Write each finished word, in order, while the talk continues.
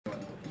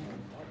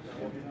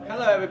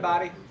Hello,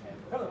 everybody.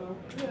 Hello.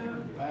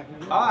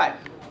 All right,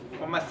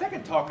 for my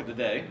second talk of the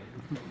day,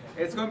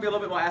 it's going to be a little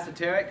bit more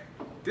esoteric.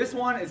 This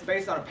one is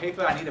based on a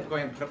paper I need to go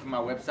ahead and put up on my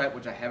website,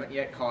 which I haven't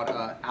yet, called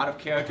Out of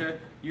Character,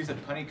 Use of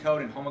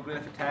Punycode and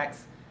Homoglyph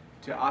Attacks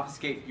to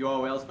Obfuscate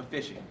URLs for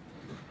Phishing.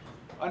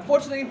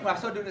 Unfortunately, when I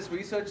started doing this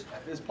research,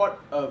 as part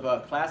of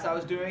a class I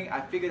was doing,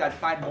 I figured I'd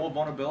find more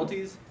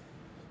vulnerabilities,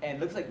 and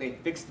it looks like they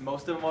fixed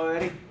most of them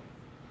already.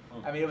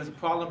 I mean, it was a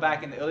problem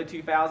back in the early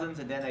 2000s,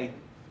 and then they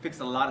fixed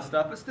a lot of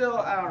stuff, but still,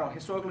 I don't know,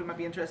 historically it might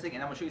be interesting,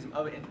 and I'm going to show you some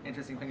other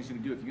interesting things you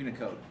can do with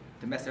Unicode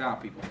to mess around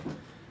with people.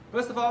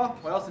 First of all,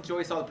 well, since you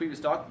already saw the previous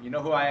talk, you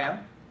know who I am,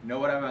 you know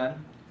what I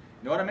run,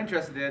 you know what I'm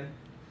interested in,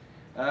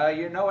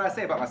 you know what I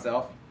say about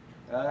myself,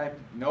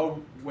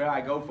 know where I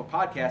go for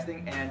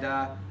podcasting, and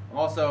I'm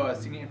also a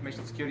senior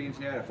information security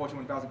engineer at a Fortune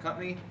 1000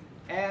 company,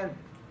 and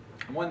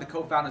I'm one of the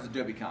co-founders of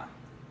DerbyCon.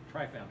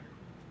 Tri-founder.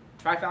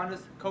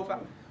 Tri-founders?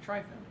 Co-founders?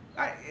 Tri-founder.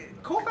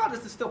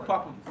 Co-founders is still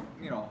proper,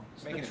 you know,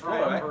 It's making the it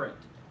plural, right? triumvirate.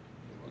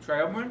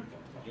 Triumvirate?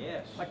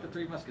 Yes. Like the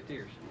Three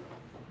Musketeers.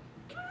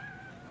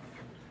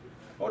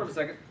 Hold up a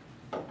second.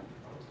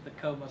 The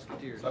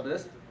co-musketeers. Stop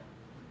this.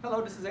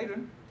 Hello, this is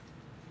Adrian.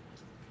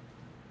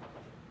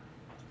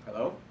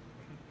 Hello?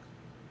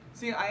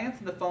 See, I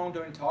answer the phone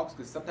during talks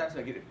because sometimes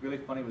I get really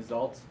funny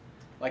results.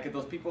 Like if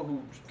those people who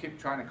keep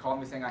trying to call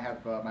me saying I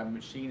have my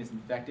machine is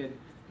infected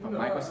from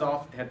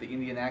Microsoft, have the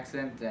Indian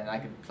accent, and I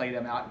can play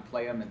them out and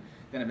play them, and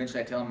then eventually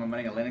I tell them I'm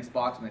running a Linux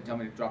box, and they tell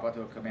me to drop out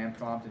to a command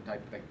prompt and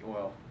type like,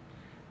 well,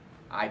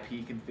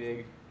 IP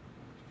config.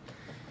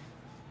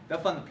 They're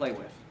fun to play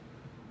with.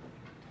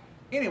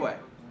 Anyway,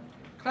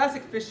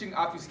 classic phishing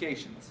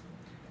obfuscations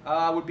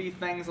would be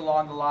things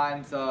along the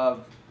lines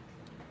of,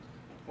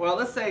 well,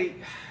 let's say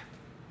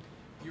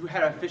you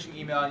had a phishing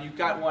email and you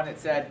got one that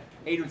said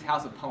Adrian's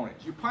House Opponent.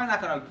 You're probably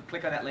not going to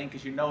click on that link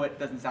because you know it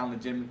doesn't sound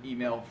legitimate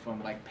email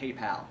from like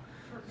PayPal.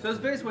 So there's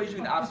various ways you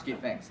can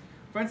obfuscate things.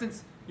 For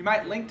instance, you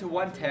might link to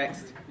one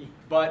text,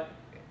 but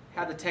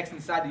have the text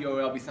inside the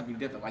URL be something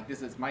different. Like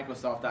this is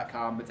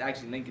Microsoft.com, but it's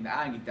actually linking to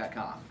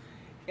AIDE.com.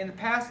 In the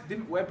past,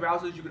 different web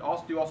browsers, you could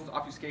also do all sorts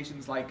of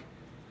obfuscations like,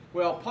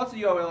 well, parts of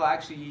the URL are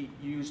actually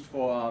used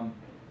for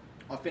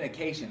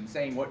authentication,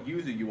 saying what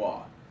user you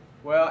are.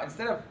 Well,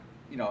 instead of,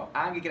 you know,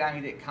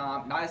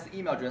 AIDE.com, not as the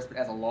email address, but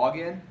as a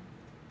login,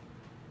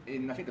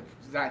 and I think the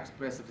exact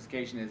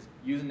specification is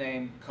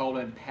username,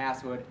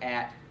 password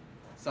at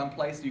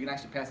someplace. So you can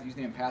actually pass the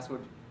username and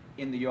password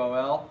in the URL.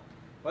 Well,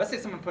 let's say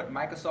someone put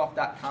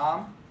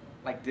Microsoft.com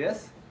like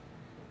this.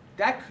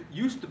 That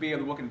used to be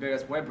able to work in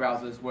various web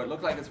browsers where it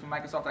looked like it's from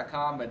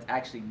Microsoft.com, but it's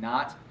actually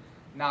not.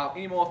 Now,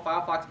 anymore,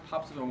 Firefox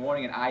pops up a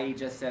warning and IE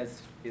just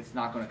says it's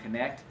not going to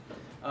connect.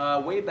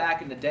 Way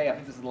back in the day, I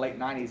think this is the late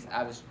 90s,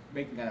 I was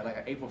making like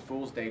an April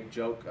Fool's Day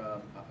joke,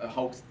 a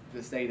hoax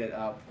to say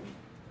that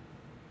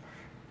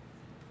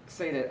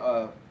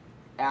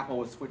Apple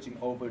was switching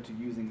over to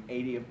using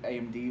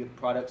AMD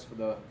products for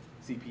the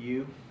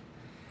CPU.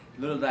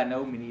 Little did I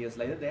know, many years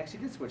later, they actually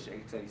did switch to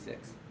x86.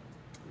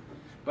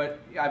 But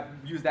I've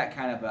used that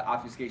kind of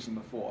obfuscation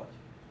before.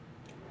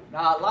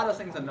 Now, a lot of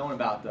things are known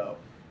about, though.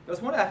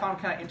 There's one that I found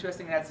kind of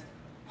interesting, and that's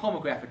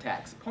homograph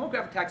attacks.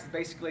 Homograph attacks is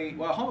basically,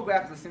 well,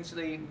 homograph is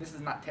essentially, this is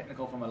not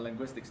technical from a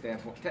linguistic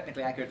standpoint,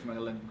 technically accurate from a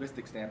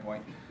linguistic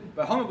standpoint,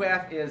 but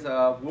homograph is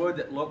a word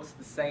that looks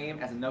the same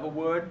as another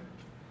word,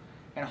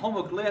 and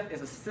homoglyph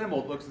is a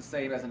symbol that looks the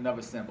same as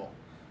another symbol.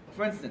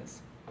 For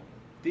instance,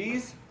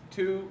 these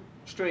two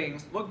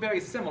strings look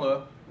very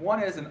similar.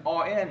 One is an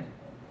RN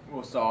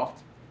real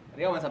soft, and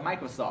the other one's a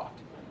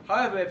Microsoft.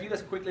 However, if you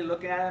just quickly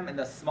look at them and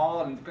they're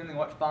small and depending on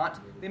what font,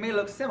 they may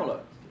look similar.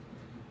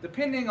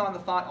 Depending on the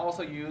font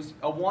also used,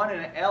 a 1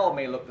 and an L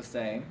may look the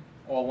same,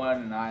 or a 1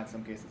 and an I in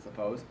some cases, I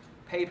suppose.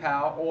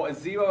 PayPal, or a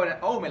 0 and an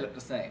O may look the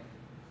same.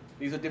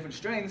 These are different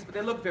strings, but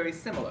they look very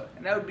similar,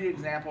 and that would be an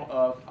example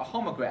of a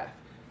homograph.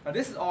 Now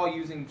this is all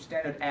using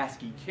standard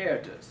ASCII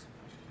characters.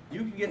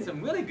 You can get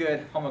some really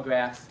good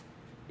homographs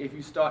if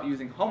you start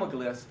using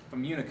homoglyphs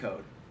from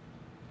Unicode.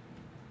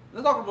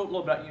 Let's talk a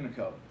little about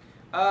Unicode.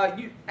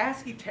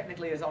 ASCII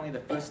technically is only the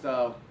first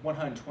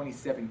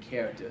 127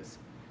 characters.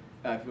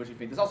 What you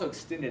think. There's also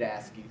extended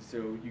ASCII, so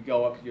you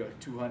go up to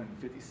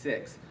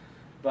 256.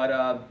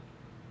 But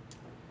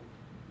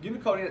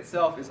Unicode in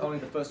itself is only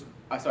the first,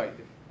 ASCII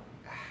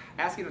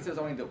in itself is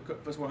only the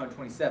first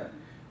 127.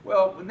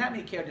 Well, with that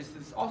many characters,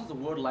 there's also the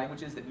word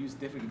languages that use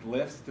different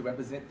glyphs to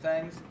represent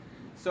things.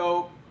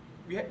 So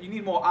you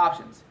need more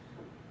options.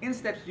 In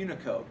steps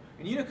Unicode.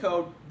 In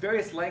Unicode,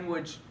 various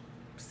language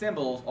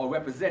symbols are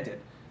represented.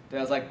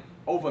 There's like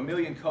over 1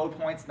 million code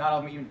points, not all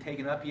of them even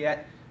taken up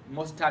yet.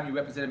 Most of the time you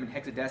represent them in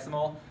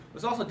hexadecimal.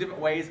 There's also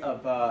different ways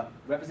of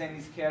representing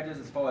these characters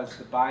as far as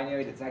the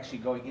binary that's actually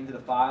going into the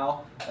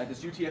file. Like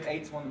this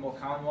UTF-8 is one of the more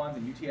common ones,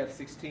 and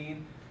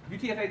UTF-16.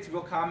 UTF-8 is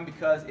real common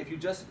because if you're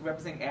just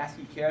representing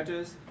ASCII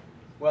characters,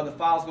 well, the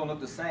file's going to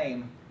look the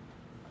same,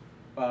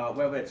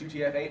 whether it's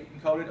UTF-8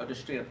 encoded or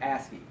just straight up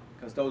ASCII,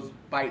 because those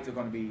bytes are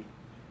going to be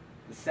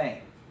the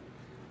same.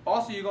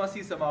 Also, you're going to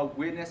see some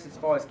weirdness as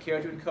far as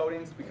character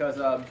encodings, because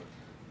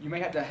you may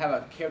have to have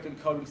a character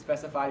encoding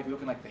specified if you're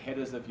looking like the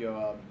headers of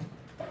your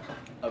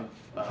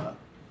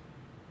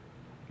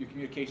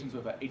communications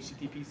with an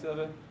HTTP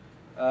server.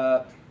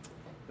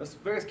 There's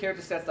various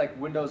character sets like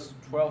Windows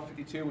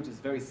 1252, which is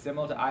very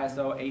similar to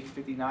ISO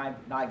 859,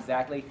 not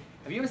exactly.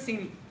 Have you ever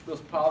seen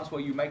those problems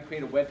where you might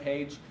create a web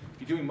page,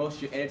 you're doing most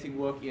of your editing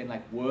work in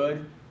like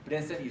Word, but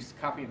instead you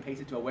copy and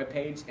paste it to a web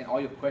page, and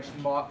all your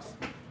question marks,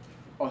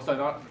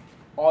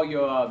 all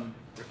your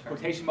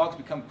quotation marks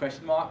become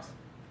question marks?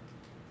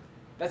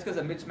 That's because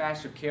of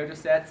mismatch of character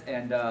sets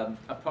and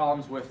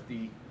problems with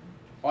the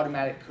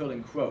automatic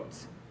curling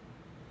quotes.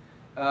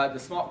 The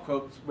smart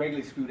quotes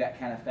regularly screw that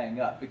kind of thing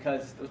up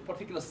because those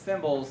particular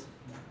symbols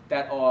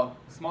that are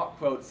smart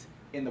quotes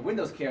in the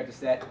Windows character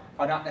set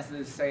are not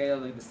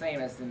necessarily the same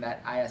as in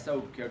that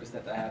ISO character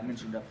set that I have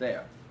mentioned up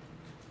there.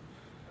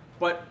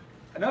 But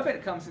another thing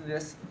that comes into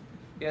this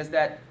is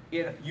that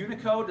in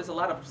Unicode there's a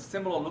lot of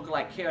similar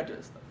lookalike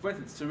characters. For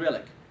instance,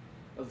 Cyrillic.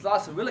 There's a lot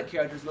of Cyrillic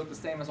characters look the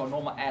same as our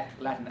normal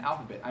Latin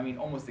alphabet. I mean,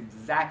 almost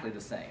exactly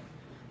the same.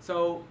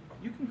 So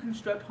you can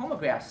construct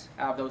homographs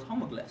out of those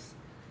homoglyphs.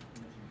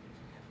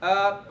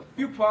 A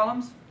few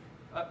problems.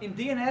 In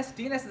DNS,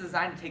 DNS is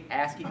designed to take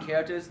ASCII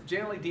characters.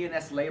 Generally,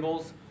 DNS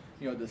labels,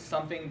 the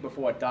something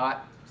before a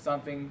dot,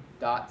 something,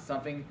 dot,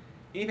 something.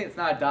 Anything that's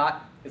not a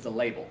dot is a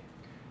label.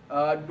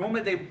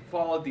 Normally, they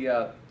follow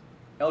the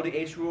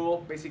LDH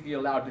rule. Basically, you're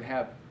allowed to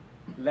have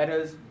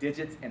letters,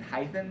 digits, and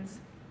hyphens,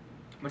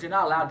 but you're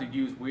not allowed to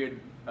use weird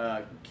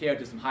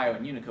characters from higher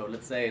in Unicode.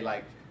 Let's say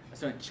like a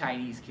certain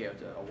Chinese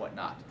character or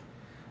whatnot.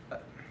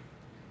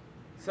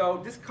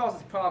 So this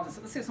causes problems.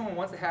 So let's say someone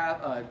wants to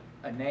have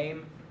a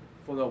name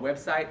for their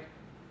website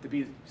to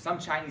be some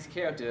Chinese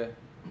character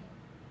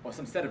or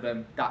some set of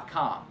them,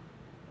 .com.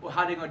 Well,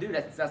 how are they going to do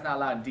that since that's not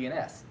allowed in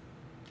DNS?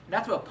 And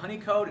that's where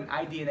Punycode and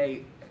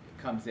AIDE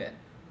comes in.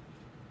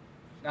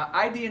 Now,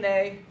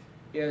 AIDE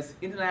is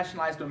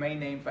Internationalized Domain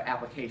Name for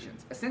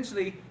Applications.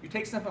 Essentially, you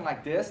take something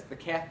like this, the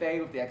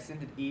cafe with the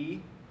accented E,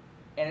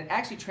 and it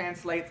actually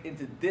translates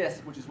into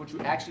this, which is what you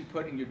actually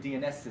put in your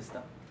DNS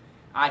system.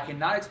 I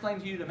cannot explain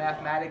to you the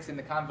mathematics in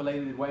the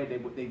convoluted way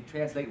they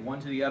translate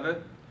one to the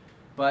other,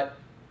 but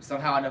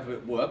somehow enough of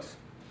it works.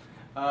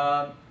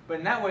 But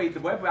in that way, the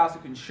web browser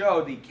can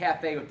show the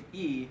cafe with the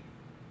E,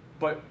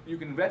 but you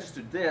can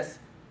register this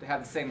to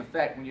have the same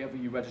effect whenever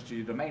you register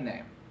your domain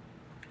name.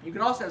 You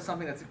can also have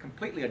something that's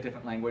completely a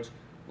different language,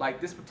 like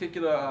this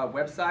particular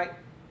website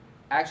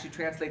actually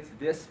translates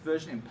this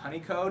version in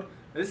Punycode.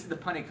 Now, this is the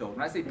Punycode.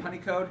 When I say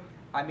Punycode,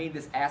 I mean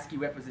this ASCII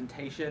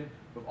representation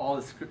with all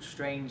the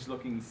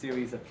strange-looking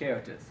series of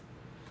characters.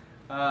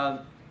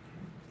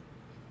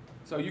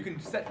 So you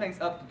can set things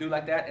up to do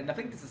like that, and I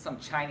think this is some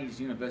Chinese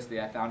university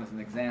I found as an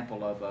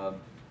example of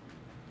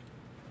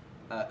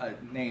a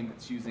name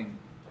that's using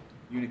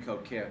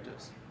Unicode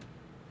characters.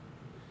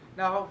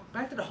 Now,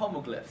 back to the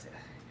homoglyphs.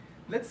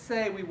 Let's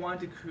say we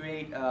wanted to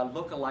create a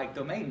look-alike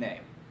domain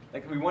name.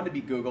 Like we want to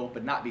be Google,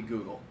 but not be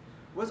Google.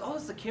 Well, there's all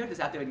sorts of characters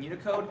out there in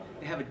Unicode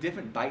that have a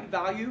different byte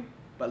value,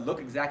 but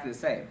look exactly the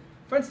same.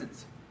 For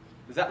instance,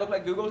 does that look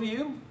like Google to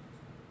you?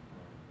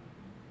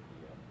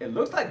 It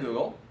looks like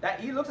Google.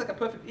 That E looks like a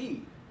perfect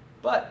E.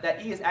 But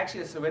that E is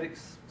actually a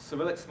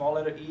Cyrillic small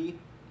letter E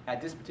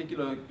at this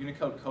particular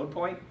Unicode code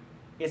point.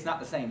 It's not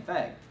the same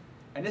thing.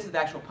 And this is the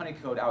actual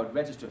Punycode I would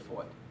register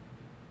for it.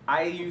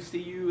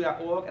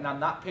 IUCU.org, and I'm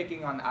not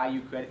picking on the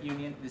IU Credit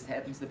Union. This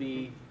happens to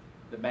be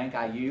the bank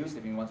I use if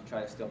anyone wants to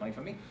try to steal money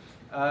from me.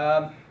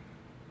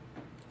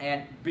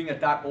 And being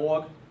a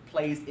 .org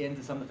plays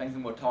into some of the things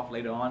and we'll talk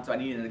later on, so I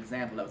needed an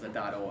example that was a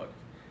 .org.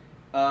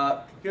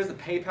 Here's the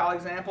PayPal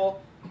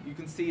example. You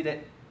can see that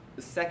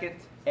the second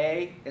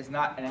A is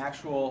not an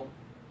actual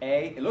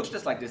A. It looks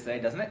just like this A,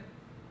 doesn't it?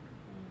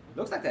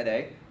 Looks like that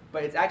A,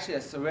 but it's actually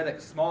a Cyrillic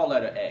small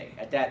letter A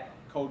at that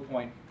code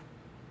point.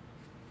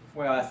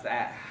 Well,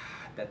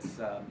 that's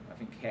I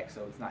think hex,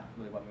 so it's not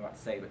really what we want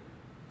to say, but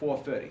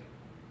 430.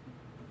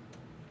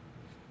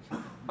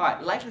 All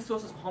right, likely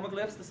sources for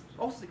homoglyphs. There's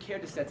also the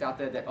character sets out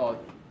there that are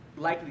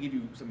likely to give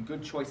you some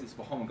good choices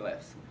for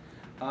homoglyphs.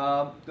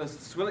 There's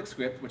the Cyrillic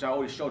script, which I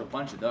already showed a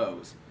bunch of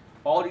those.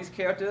 All these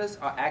characters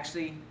are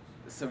actually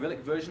the Cyrillic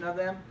version of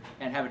them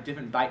and have a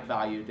different byte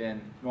value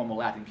than normal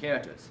Latin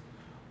characters.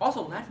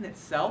 Also, Latin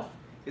itself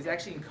is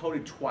actually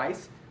encoded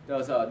twice.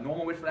 There's a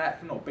normal width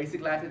Latin or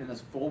basic Latin, and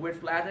there's full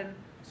width Latin.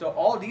 So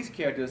all of these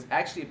characters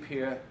actually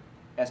appear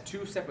as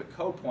two separate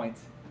code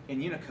points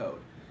in Unicode.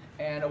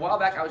 And a while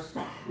back, if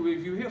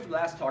you were here for the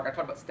last talk, I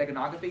talked about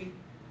steganography.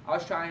 I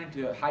was trying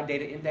to hide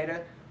data in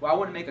data. Well, I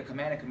wanted to make a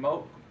command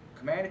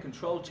and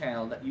control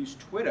channel that used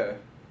Twitter,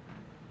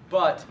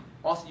 but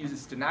also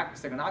uses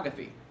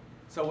steganography.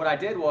 So what I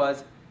did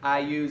was I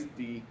used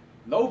the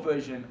low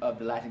version of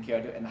the Latin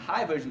character and the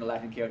high version of the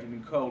Latin character to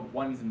encode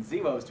ones and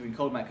zeros to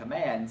encode my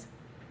commands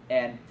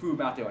and threw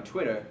them out there on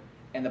Twitter.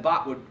 And the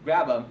bot would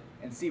grab them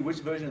and see which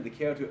version of the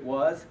character it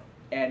was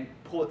and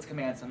pull its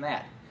commands from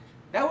that.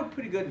 That worked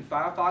pretty good in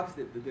Firefox.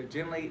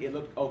 Generally, it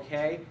looked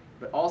okay,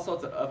 but all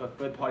sorts of other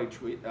third-party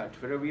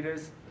Twitter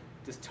readers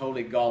just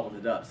totally gobbled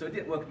it up. So it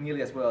didn't work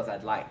nearly as well as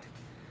I'd liked.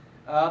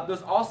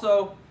 There's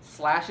also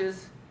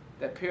slashes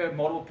that appear in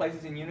multiple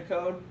places in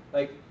Unicode.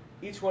 Like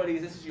each one of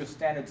these, this is your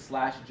standard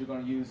slash that you're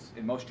going to use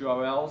in most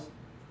URLs.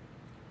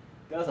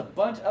 There's a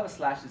bunch of other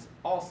slashes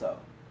also.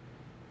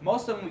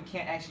 Most of them we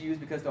can't actually use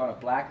because they're on a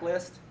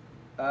blacklist.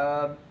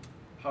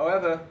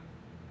 However,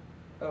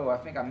 oh, I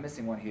think I'm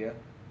missing one here.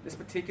 This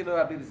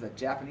particular, I believe, is a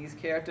Japanese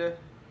character.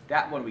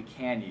 That one we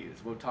can use.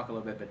 We'll talk a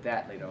little bit about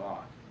that later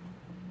on.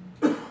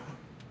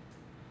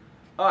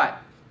 All right,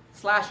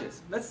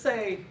 slashes. Let's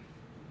say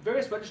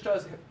various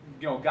registrars,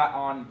 got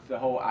on the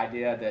whole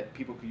idea that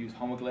people could use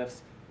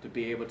homoglyphs to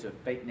be able to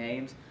fake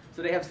names.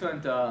 So they have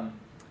certain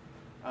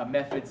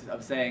methods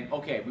of saying,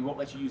 okay, we won't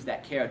let you use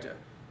that character.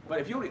 But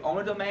if you already own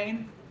a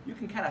domain, you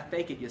can kind of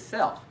fake it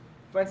yourself.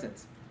 For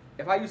instance,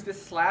 if I use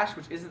this slash,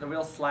 which isn't a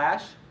real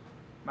slash,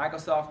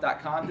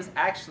 Microsoft.com, this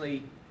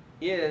actually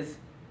is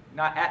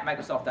not at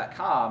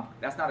Microsoft.com.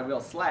 That's not a real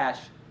slash.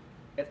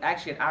 It's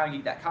actually at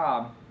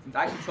irongeek.com. Since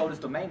I control this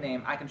domain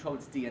name, I control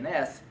its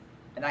DNS,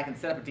 and I can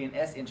set up a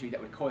DNS entry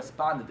that would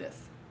correspond to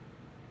this.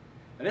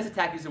 Now this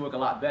attack used to work a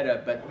lot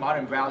better, but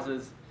modern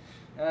browsers,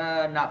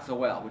 not so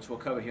well, which we'll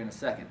cover here in a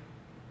second.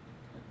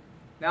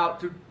 Now,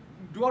 to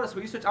do all this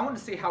research, I wanted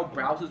to see how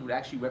browsers would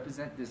actually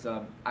represent this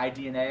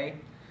IDNA.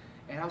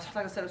 And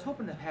like I said, I was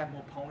hoping to have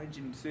more pwnage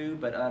ensue,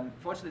 but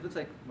unfortunately, it looks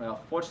like,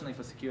 well, fortunately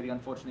for security,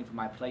 unfortunately for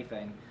my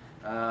plaything,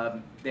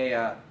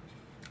 they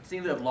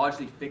seem to have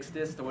largely fixed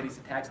this to where these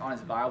attacks aren't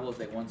as viable as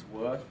they once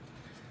were.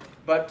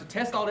 But to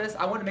test all this,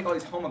 I wanted to make all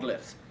these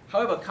homoglyphs.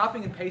 However,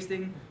 copying and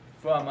pasting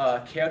from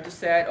a character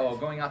set or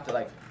going out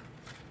to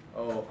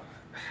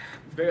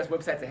various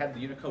websites that have the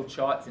Unicode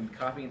charts and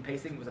copying and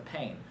pasting was a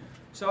pain.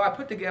 So I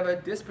put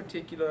together this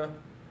particular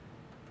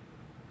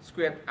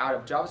script out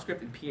of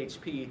JavaScript and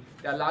PHP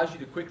that allows you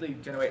to quickly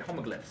generate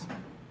homoglyphs.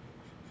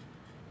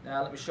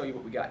 Now let me show you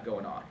what we got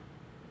going on.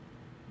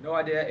 No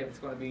idea if it's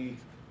going to be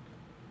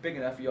big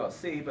enough for you all to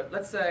see, but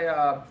let's say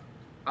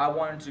I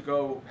wanted to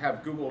go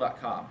have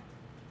google.com.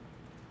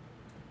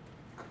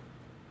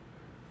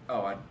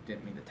 Oh, I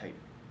didn't mean to type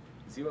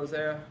zeros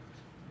there.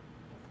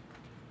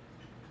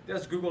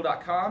 There's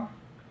google.com.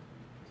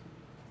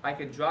 I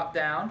can drop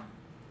down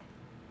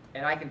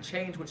and I can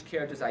change which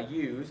characters I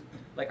use.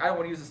 Like I don't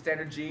want to use a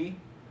standard G,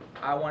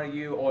 I want to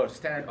use, or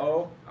standard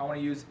O, I want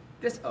to use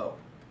this O,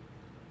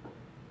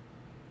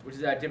 which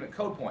is a different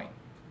code point.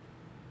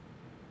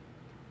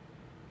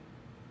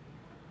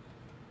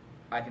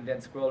 I can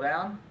then scroll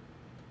down,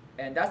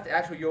 and that's the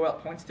actual URL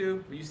it points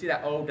to, but you see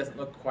that O doesn't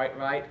look quite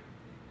right.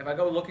 If I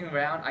go looking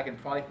around, I can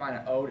probably find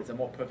an O that's a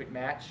more perfect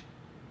match.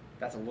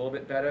 That's a little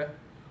bit better.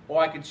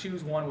 Or I can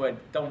choose one where I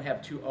don't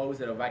have two O's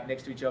that are right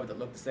next to each other that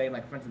look the same.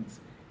 Like for instance,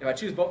 if I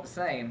choose both the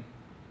same,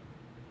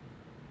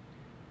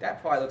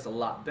 that probably looks a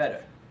lot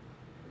better.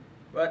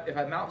 But if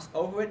I mouse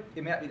over it,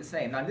 it may not be the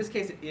same. Now in this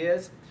case it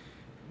is.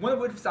 One of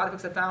the weird side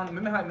effects I found,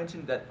 remember how I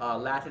mentioned that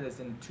Latin is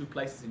in 2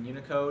 places in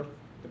Unicode?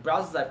 The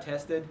browsers I've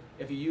tested,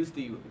 if you use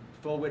the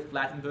full width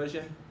Latin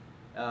version,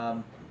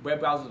 web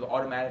browsers will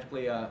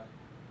automatically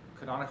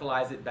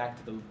canonicalize it back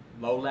to the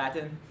low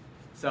Latin,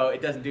 so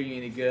it doesn't do you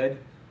any good.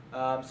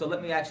 So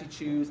let me actually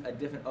choose a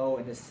different O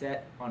in this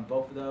set on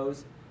both of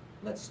those.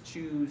 Let's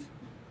choose,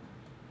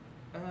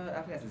 I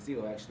think that's a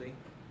 0 actually.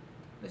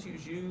 Let's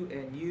use U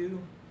and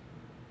U.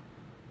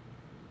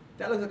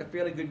 That looks like a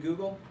fairly good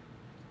Google,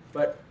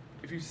 but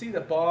if you see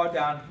the bar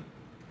down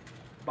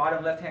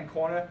bottom left-hand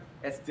corner,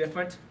 it's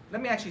different.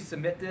 Let me actually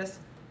submit this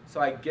so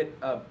I get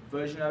a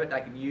version of it I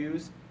can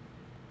use.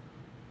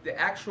 The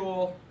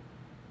actual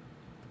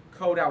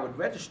code I would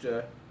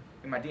register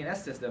in my DNS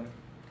system,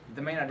 the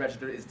domain I'd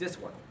register is this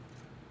one.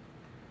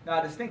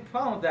 Now a distinct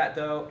problem with that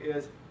though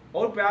is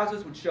old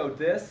browsers would show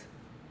this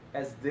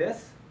as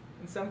this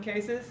in some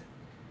cases.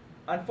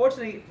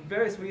 Unfortunately, for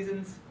various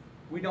reasons,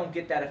 we don't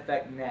get that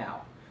effect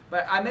now.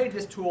 But I made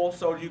this tool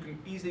so you can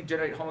easily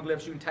generate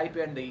homoglyphs. You can type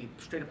in the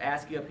straight up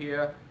ASCII up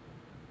here,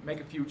 make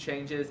a few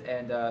changes,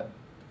 and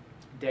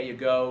there you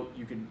go.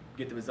 You can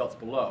get the results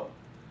below.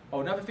 Oh,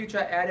 another feature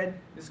I added,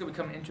 this is going to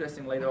become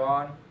interesting later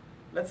on.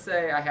 Let's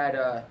say I had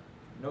a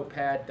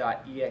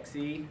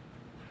notepad.exe.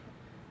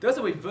 There's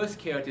a reverse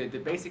character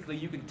that basically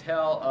you can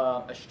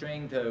tell a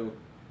string to,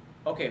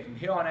 okay, from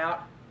here on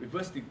out,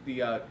 reverse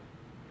the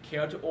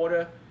character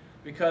order.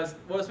 Because,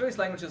 well, there's various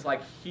languages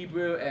like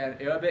Hebrew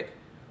and Arabic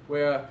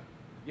where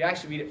you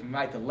actually read it from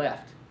right to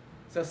left.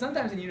 So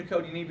sometimes in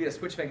Unicode you need to be able to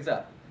switch things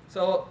up.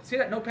 So see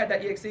that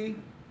notepad.exe?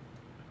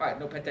 Alright,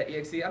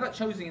 notepad.exe. I'm not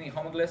choosing any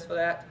homoglyphs for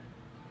that,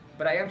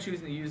 but I am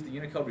choosing to use the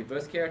Unicode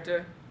reverse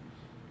character.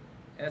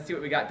 And let's see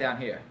what we got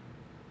down here.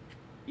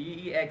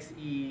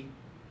 EEXE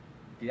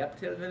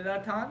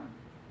Dieptilton,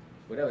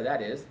 whatever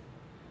that is.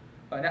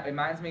 Oh, and that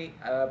reminds me,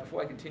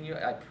 before I continue,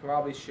 I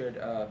probably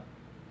should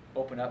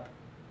open up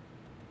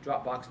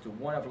Dropbox to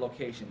one of the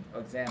location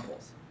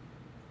examples.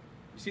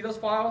 You see those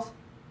files?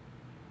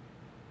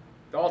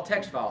 They're all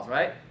text files,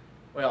 right?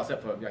 Well,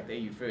 except for like the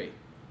AU3.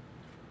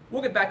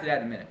 We'll get back to that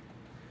in a minute.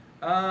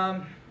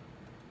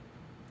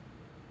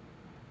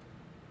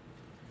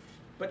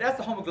 But that's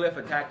the homoglyph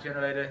attack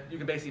generator. You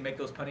can basically make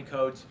those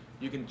Punycodes.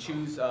 You can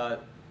choose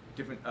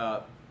different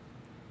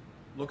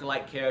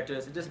look-alike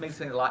characters. It just makes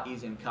things a lot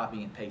easier in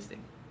copying and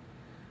pasting.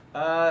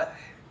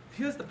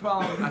 Here's the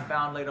problem I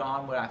found later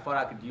on where I thought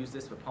I could use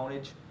this for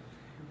pwnage,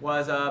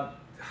 was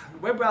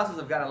web browsers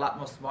have gotten a lot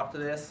more smart to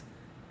this,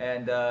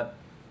 and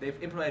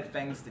they've implemented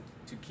things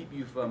to keep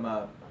you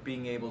from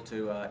being able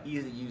to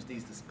easily use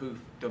these to spoof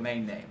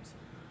domain names.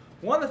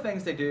 One of the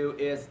things they do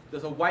is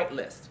there's a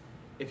whitelist.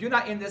 If you're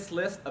not in this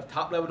list of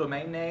top-level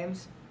domain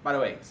names, by the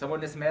way, somewhere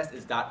in this mess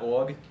is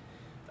 .org,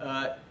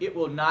 it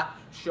will not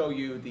show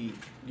you the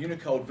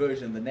Unicode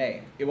version of the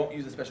name. It won't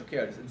use the special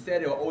characters.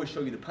 Instead, it will always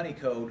show you the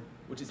Punycode,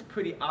 which is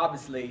pretty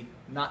obviously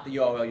not the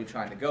URL you're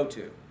trying to go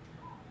to.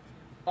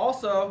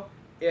 Also,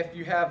 if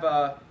you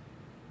have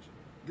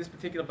this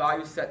particular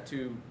value set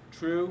to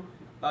true,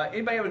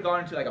 anybody ever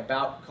gone into like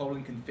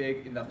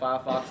about:config in the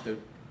Firefox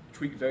to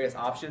tweak various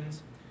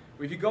options?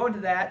 Well, if you go into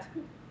that,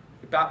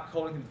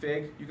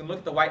 about:config, you can look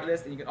at the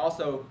whitelist, and you can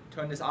also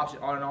turn this option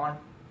on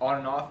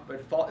and off. By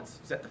default, it's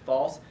set to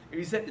false. If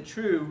you set to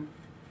true,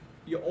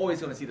 you're always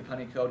going to see the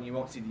Punycode, and you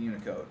won't see the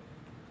Unicode.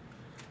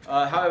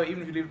 However,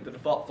 even if you leave the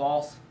default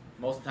false,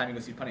 most of the time you're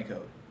going to see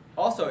Punycode.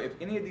 Also, if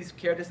any of these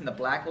characters in the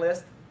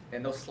blacklist,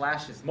 and those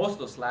slashes, most of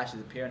those slashes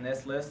appear in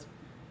this list,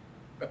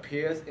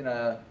 appears in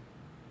a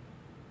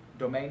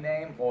domain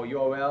name or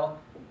URL,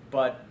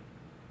 but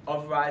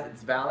otherwise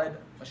it's valid,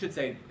 I should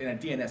say in a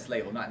DNS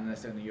label, not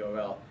necessarily in the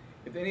URL.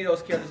 If any of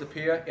those characters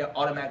appear, it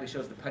automatically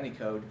shows the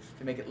Punycode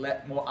to make it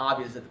more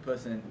obvious that the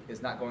person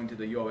is not going to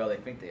the URL they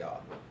think they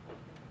are.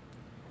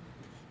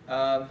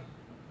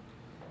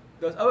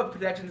 Those other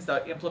protections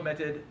that are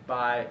implemented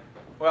by,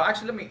 well,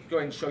 actually, let me go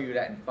ahead and show you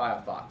that in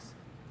Firefox.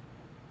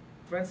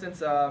 For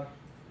instance, I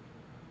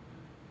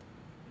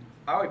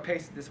already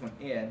pasted this one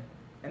in,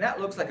 and that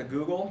looks like a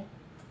Google.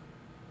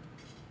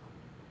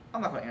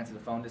 I'm not going to answer the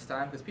phone this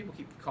time because people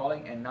keep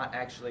calling and not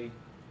actually.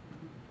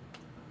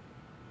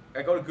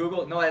 I go to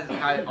Google, notice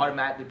how it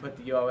automatically put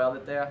the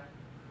URL there.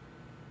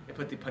 It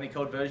put the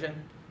Punycode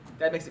version.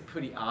 That makes it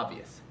pretty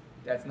obvious.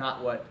 That's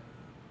not what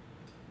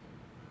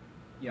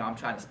I'm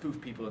trying to spoof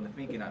people into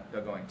thinking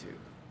they're going to.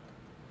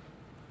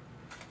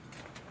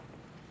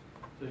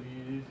 So do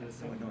you use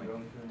this in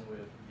conjunction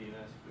with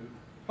DNS spoof?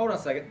 Hold on a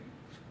second.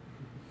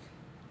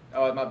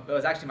 Oh, it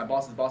was actually my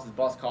boss's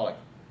boss calling.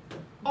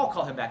 I'll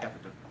call him back after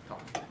the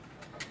talk.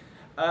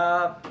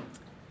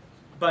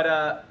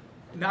 But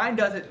 9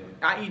 does it.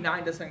 AIDE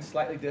 9 does things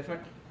slightly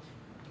different.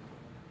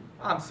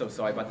 I'm so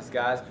sorry about this,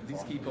 guys.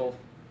 These people.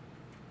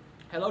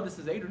 Hello, this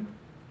is Adrian.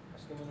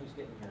 Ask him when he's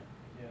getting here.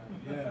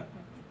 Yeah.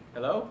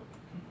 Hello.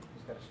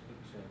 He's got to speak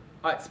soon.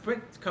 All right,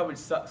 Sprint coverage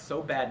sucks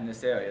so bad in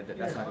this area that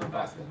that's not even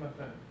possible.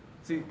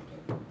 See,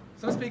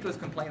 some speakers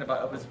complain about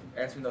others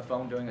answering their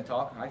phone during a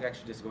talk. I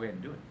actually just go ahead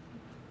and do it.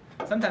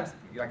 Sometimes,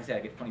 like I said, I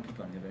get funny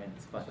people on the other end.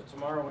 It's fun. So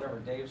tomorrow, whenever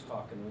Dave's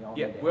talking, we all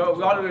Yeah, need to we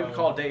answer. ought to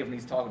call Dave when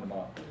he's talking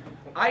tomorrow.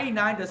 AIDE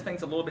 9 does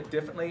things a little bit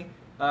differently.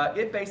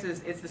 It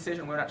bases its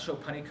decision whether or not to show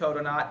Punycode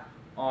or not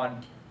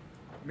on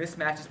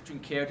mismatches between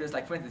characters.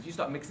 Like, for instance, if you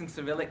start mixing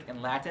Cyrillic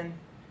and Latin,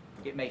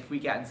 it may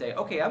freak out and say,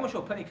 okay, I'm going to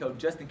show Punycode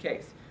just in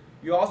case.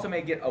 You also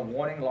may get a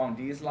warning along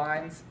these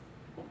lines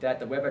that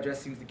the web address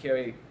seems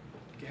to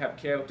have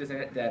characters in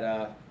it that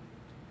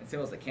and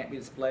symbols that can't be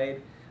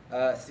displayed.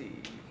 See.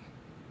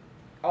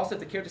 Also, if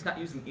the character is not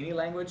using any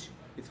language,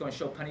 it's going to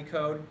show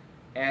Punycode.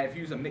 And if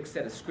you use a mixed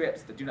set of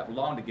scripts that do not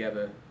belong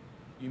together,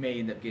 you may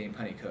end up getting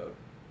Punycode.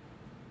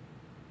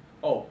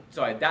 Oh,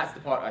 sorry, that's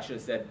the part I should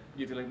have said.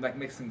 If you're like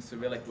mixing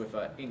Cyrillic with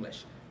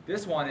English.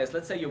 This one is,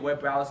 let's say your web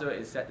browser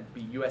is set to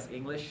be US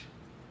English.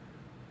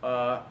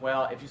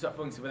 Well, if you start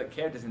throwing Cyrillic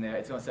characters in there,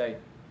 it's going to say,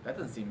 that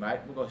doesn't seem right.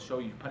 We're going to show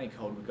you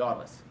Punycode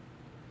regardless.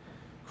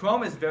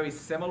 Chrome is very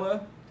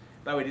similar.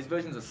 By the way, these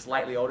versions are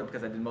slightly older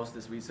because I did most of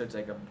this research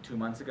like 2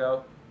 months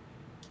ago.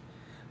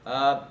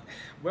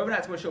 Whether or not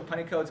it's going to show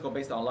Punycode is going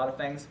based on a lot of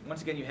things.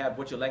 Once again, you have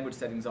what your language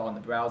settings are in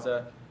the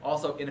browser.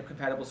 Also,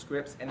 intercompatible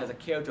scripts, and there's a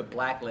character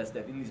blacklist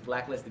that when these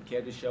blacklisted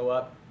characters show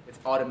up, it's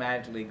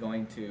automatically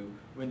going to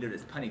render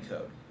as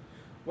Punycode.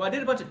 Well, I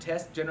did a bunch of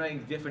tests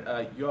generating different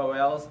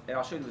URLs, and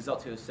I'll show you the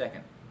results here in a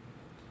second.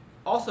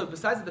 Also,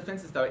 besides the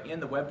defenses that are in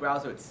the web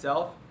browser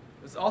itself,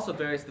 there's also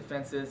various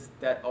defenses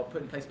that are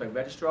put in place by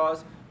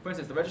registrars. For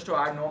instance, the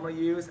registrar I normally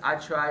use, I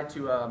tried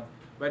to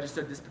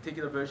register this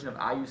particular version of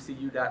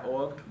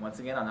iucu.org. Once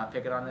again, I'm not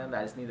picking on them.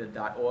 I just need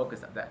a .org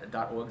because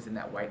 .org is in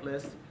that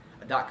whitelist.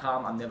 A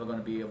 .com, I'm never going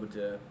to be able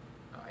to,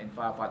 in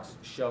Firefox,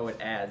 show it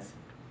as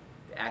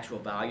the actual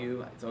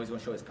value. It's always going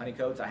to show as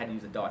Punycode, so I had to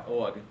use a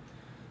 .org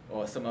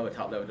or some other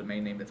top-level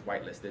domain name that's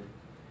whitelisted.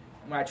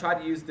 When I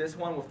tried to use this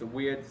one with the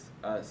weird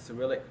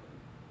Cyrillic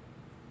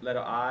letter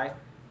I,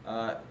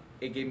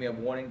 it gave me a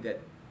warning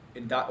that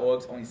in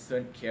 .orgs only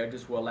certain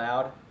characters were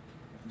allowed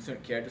from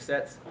certain character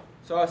sets.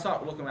 So I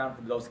started looking around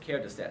for those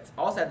character sets.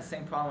 I also had the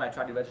same problem when I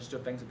tried to register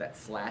things with that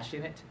slash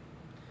in it.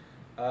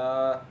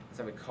 As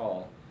I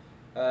recall.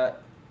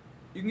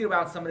 You can get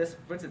around some of this.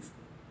 For instance,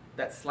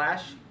 that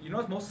slash, you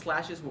notice most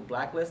slashes were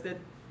blacklisted.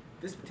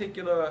 This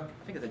particular,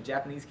 I think it's a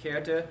Japanese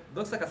character,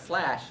 looks like a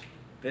slash,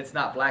 but it's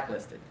not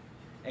blacklisted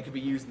and can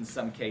be used in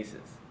some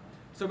cases.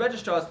 So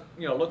registrars,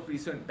 look for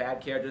these certain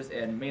bad characters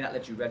and may not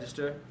let you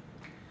register.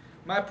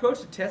 My approach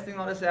to testing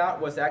all this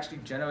out was to actually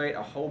generate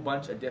a whole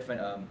bunch of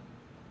different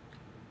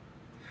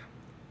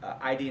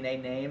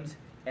IDNA names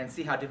and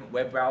see how different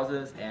web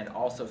browsers and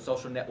also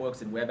social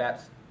networks and web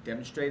apps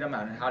demonstrate them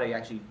and how they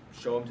actually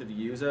show them to the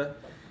user.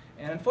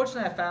 And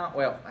unfortunately I found,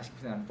 well, I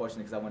shouldn't say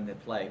unfortunately because I wanted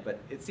to play, but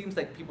it seems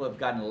like people have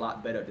gotten a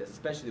lot better at this,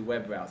 especially the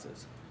web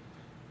browsers.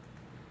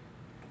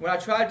 When I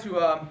tried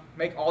to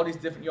make all these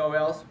different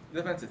URLs,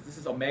 for instance, this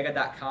is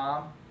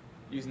omega.com,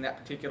 using that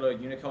particular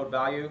Unicode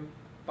value.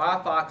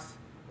 Firefox,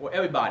 or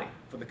everybody,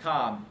 for the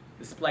com,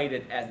 displayed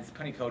it as its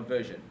Punycode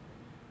version.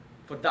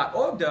 For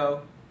 .org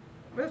though,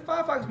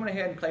 Firefox went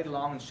ahead and played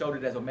along and showed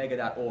it as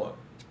omega.org.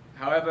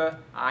 However,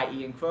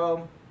 IE and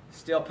Chrome,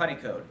 still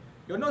Punycode.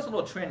 You'll notice a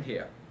little trend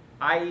here.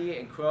 IE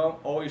and Chrome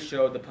always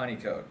showed the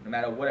Punycode, no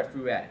matter what I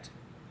threw at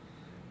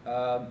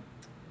it.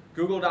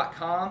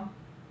 Google.com,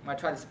 when I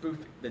tried to spoof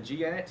the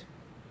G in it,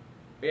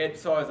 it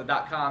saw as a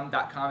 .com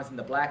is in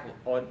the black,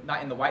 or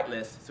not in the white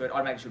list, so it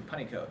automatically showed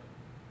Punycode.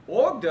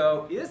 Org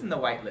though is in the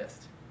white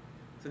list.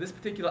 So this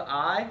particular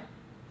I,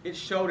 it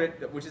showed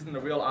it, which isn't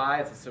the real I,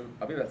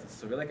 I believe that's a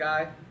Cyrillic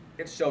I,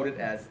 it showed it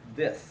as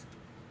this.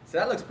 So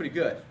that looks pretty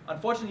good.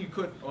 Unfortunately, you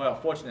couldn't, well,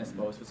 fortunately I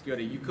suppose, for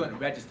security, you couldn't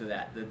register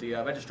that. The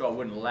registrar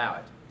wouldn't allow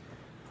it.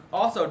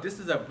 Also, this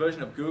is a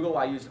version of Google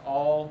I used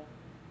all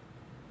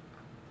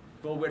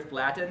full width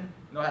Latin.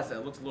 Notice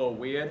it looks a little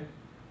weird.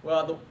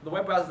 Well, the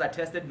web browsers I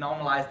tested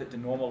normalized it to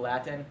normal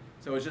Latin,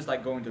 so it's just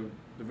like going to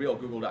the real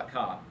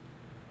google.com.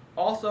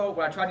 Also,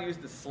 when I tried to use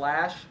the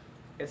slash,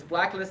 it's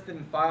blacklisted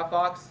in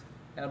Firefox,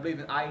 and I believe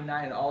in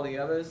IE9 and all the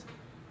others.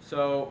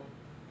 So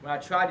when I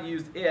tried to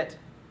use it,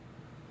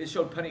 it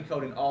showed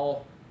Punycode in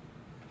all.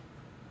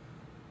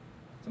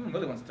 Someone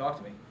really wants to talk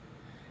to me.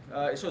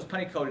 It shows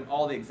Punycode in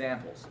all the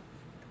examples.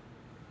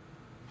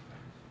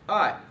 All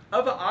right,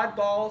 other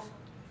oddballs.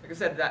 Like I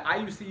said, that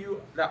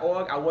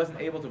IUCU.org, I wasn't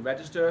able to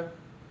register.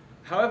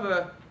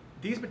 However,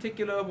 these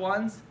particular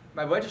ones,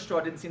 my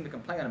registrar didn't seem to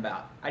complain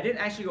about. I didn't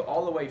actually go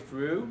all the way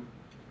through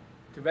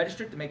to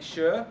register it to make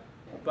sure,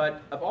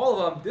 but of all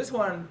of them, this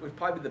one would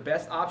probably be the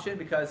best option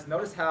because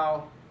notice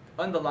how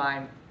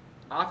underline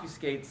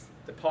obfuscates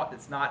the part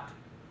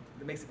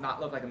that makes it not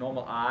look like a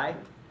normal I.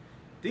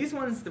 These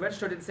ones, the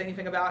registrar didn't say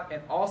anything about,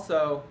 and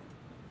also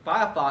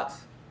Firefox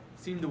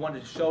seemed to want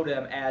to show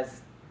them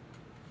as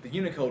the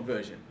Unicode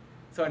version.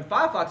 So in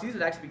Firefox, these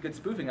would actually be good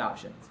spoofing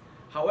options.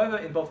 However,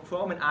 in both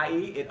Chrome and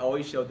IE, it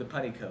always showed the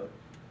Punycode.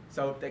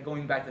 So that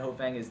going back to the whole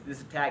thing is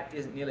this attack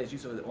isn't nearly as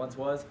useful as it once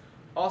was.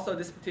 Also,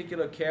 this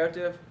particular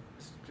character,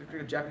 this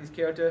particular Japanese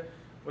character,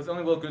 was the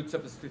only real good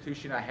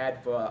substitution I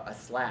had for a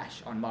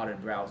slash on modern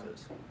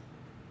browsers.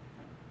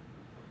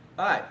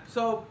 All right,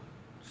 so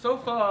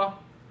far,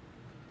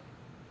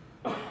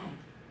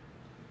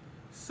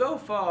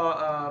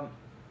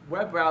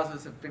 web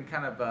browsers have been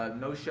kind of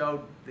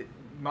no-show.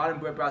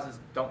 Modern web browsers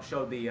don't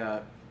show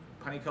the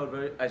Punycode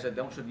version,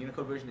 don't show the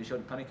Unicode version, they show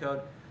the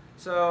Punycode.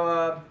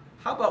 So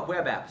how about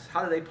web apps?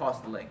 How do they parse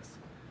the links?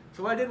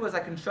 So what I did was I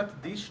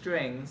constructed these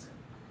strings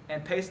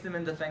and pasted them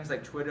into things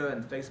like Twitter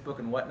and Facebook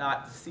and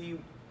whatnot to see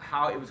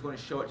how it was going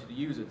to show it to the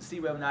user, to see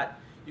whether or not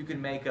you can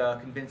make a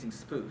convincing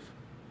spoof.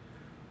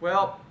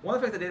 Well, one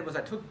of the things I did was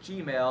I took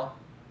Gmail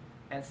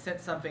and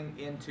sent something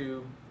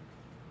into,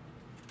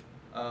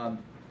 went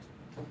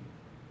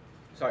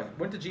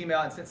to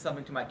Gmail and sent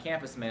something to my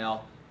campus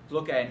mail to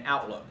look at an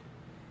Outlook.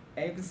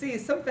 And you can see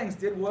some things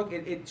did work.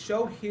 It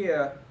showed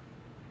here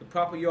the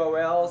proper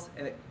URLs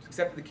and it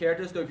accepted the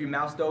characters, so if you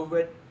moused over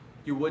it,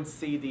 you would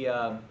see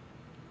the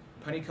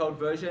Punycode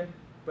version.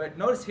 But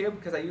notice here,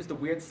 because I used the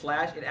weird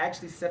slash, it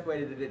actually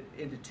separated it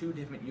into two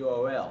different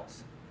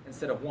URLs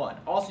instead of one.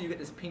 Also, you get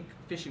this pink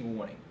phishing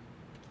warning.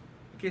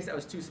 In case that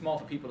was too small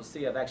for people to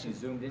see, I've actually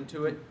zoomed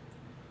into it.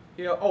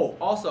 Here, oh,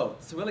 also,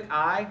 Cyrillic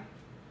I,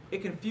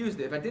 it confused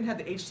it. If I didn't have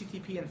the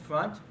HTTP in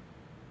front,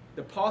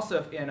 the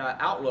parser in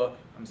Outlook,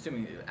 I'm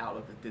assuming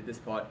Outlook that did this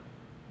part,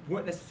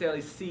 wouldn't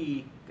necessarily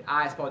see the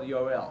I as part of the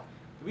URL.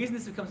 The reason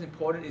this becomes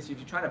important is if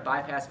you're trying to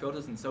bypass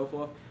filters and so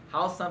forth,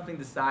 how something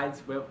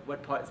decides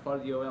what part is part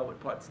of the URL, what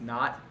part's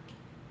not,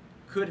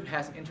 could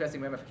have some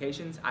interesting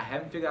ramifications. I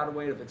haven't figured out a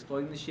way of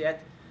exploiting this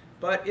yet,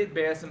 but it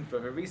bears some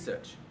further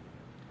research.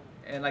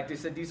 And like they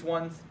said, these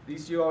URLs,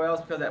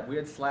 because of that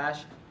weird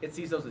slash, it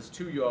sees those as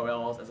two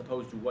URLs as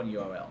opposed to one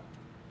URL.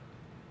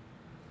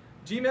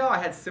 Gmail, I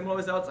had similar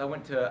results. I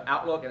went to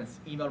Outlook and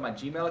emailed my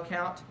Gmail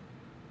account,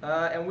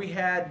 and we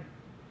had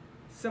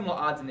similar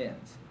odds and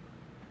ends.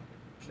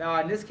 Now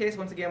in this case,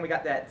 once again, we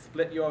got that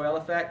split URL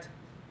effect.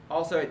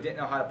 Also, it didn't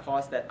know how to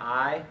parse that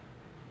I,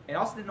 and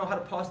also didn't know how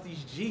to parse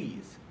these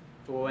G's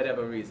for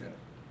whatever reason.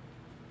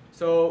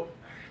 So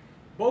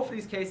both of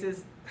these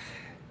cases,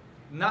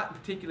 not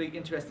particularly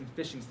interesting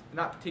phishing,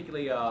 not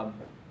particularly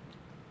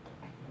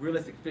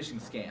realistic phishing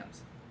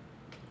scams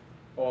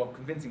or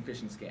convincing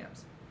phishing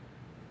scams.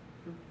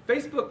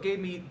 Facebook gave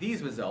me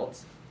these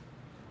results.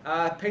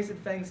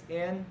 Pasted things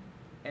in,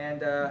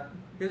 and here's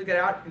what we got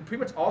out. In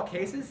pretty much all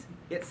cases,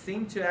 it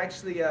seemed to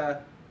actually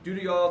do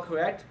the URL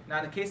correct. Now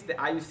in the case of the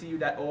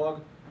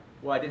IUCU.org,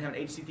 where I didn't have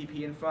an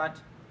HTTP in front.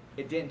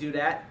 It didn't do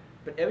that,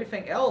 but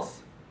everything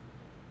else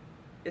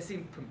it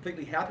seemed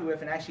completely happy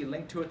with and actually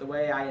linked to it the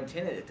way I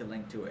intended it to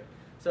link to it.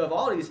 So of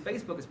all of these,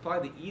 Facebook is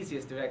probably the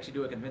easiest to actually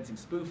do a convincing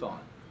spoof on.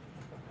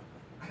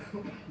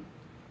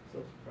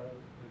 So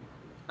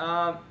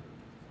surprised.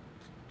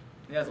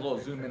 There's a little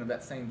zoom in of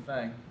that same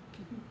thing.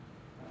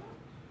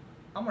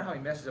 I wonder how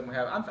many messages I'm going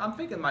to have. I'm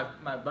thinking my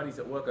buddies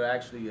at work are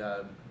actually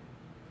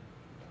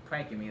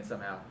pranking me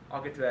somehow.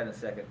 I'll get to that in a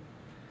second.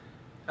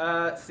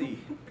 Let's see.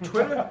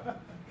 Twitter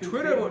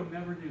would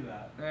never do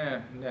that.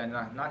 Yeah,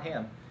 not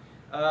him.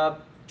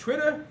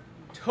 Twitter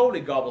totally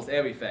gobbles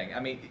everything. I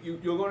mean,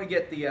 you're going to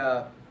get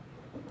the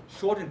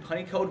shortened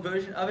Punycode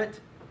version of it,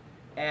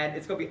 and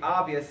it's going to be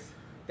obvious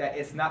that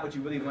it's not what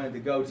you really wanted to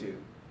go to.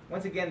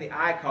 Once again, the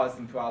I caused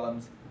some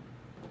problems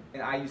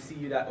in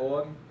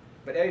iucu.org,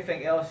 but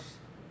everything else,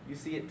 you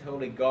see it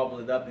totally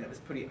gobbled it up, and it was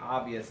pretty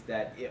obvious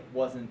that it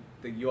wasn't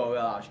the URL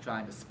I was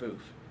trying to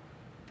spoof.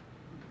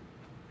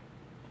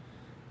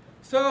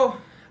 So,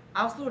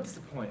 I was a little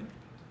disappointed.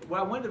 When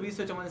I wanted to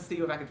research, I wanted to see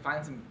if I could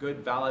find some good,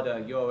 valid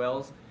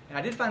URLs, and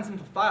I did find some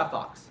for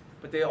Firefox,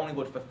 but they only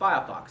worked for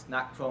Firefox,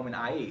 not Chrome and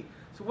IE.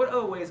 So what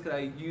other ways could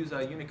I use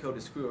Unicode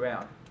to screw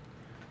around?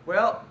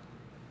 Well,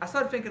 I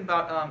started thinking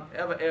about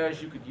other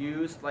errors you could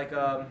use, like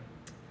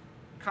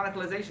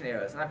canonicalization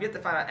errors. And I've yet to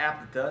find an app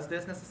that does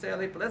this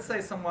necessarily, but let's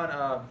say someone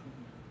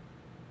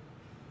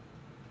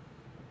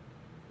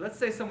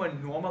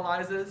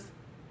normalizes.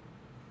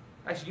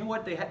 Actually, you know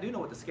what? They do know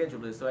what the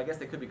schedule is, so I guess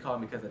they could be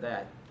calling because of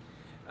that.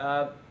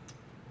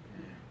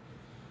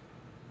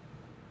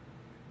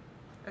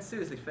 That's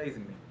seriously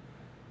phasing me.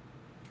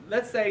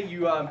 Let's say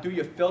you do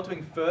your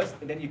filtering first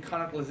and then your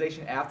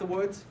canonicalization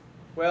afterwards.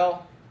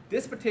 Well,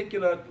 this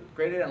particular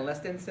greater than or less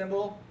than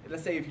symbol,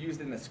 let's say you've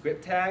used it in a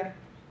script tag,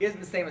 isn't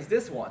the same as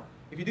this one.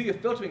 If you do your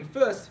filtering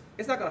first,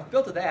 it's not going to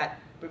filter that,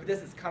 but if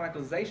this is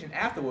canonicalization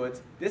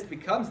afterwards, this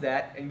becomes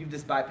that, and you've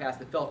just bypassed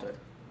the filter.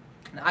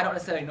 Now, I don't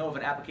necessarily know of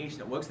an application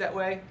that works that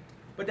way,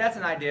 but that's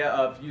an idea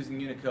of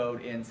using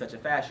Unicode in such a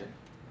fashion.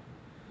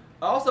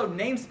 Also,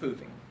 name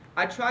spoofing.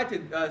 I tried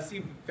to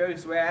see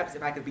various apps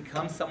if I could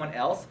become someone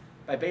else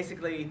by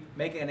basically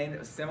making a name that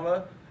was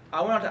similar.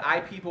 I went onto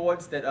IP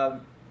boards that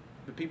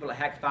the people at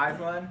Hack5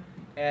 run,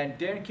 and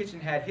Darren Kitchen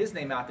had his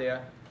name out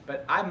there,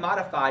 but I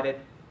modified it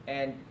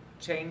and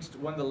changed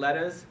one of the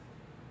letters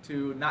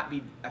to not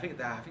be, I think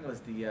it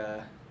was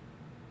the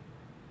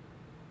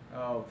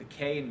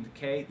K and the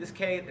K. This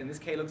K and this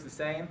K looks the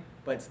same,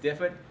 but it's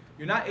different.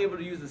 You're not able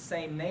to use the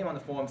same name on the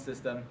forum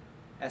system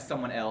as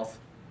someone else,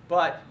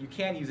 but you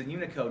can use a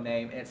Unicode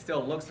name and it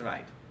still looks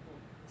right.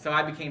 So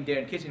I became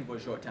Darren Kitchen for a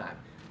short time.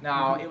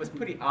 Now, it was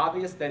pretty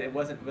obvious that it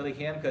wasn't really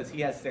him because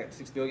he has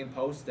 6 billion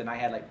posts and I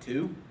had like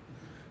 2,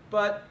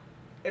 but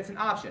it's an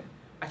option.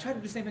 I tried to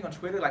do the same thing on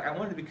Twitter, like I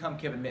wanted to become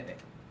Kevin Mitnick.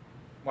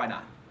 Why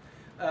not?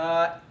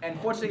 And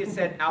fortunately it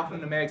said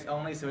alphanumerics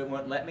only, so it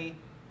wouldn't let me.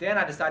 Then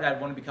I decided I'd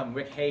want to become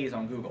Rick Hayes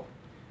on Google.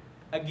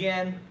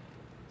 Again,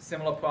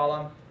 similar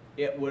problem,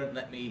 it wouldn't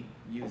let me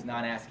use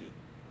non-ASCII.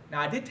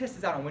 Now I did test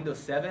this out on Windows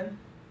 7,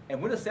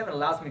 and Windows 7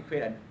 allows me to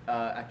create an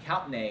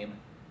account name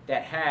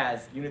that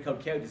has Unicode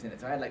characters in it,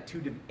 so I had like 2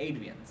 different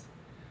Adrians.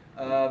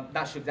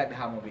 Not sure exactly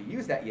how I'm going to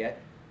use that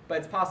yet, but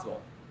it's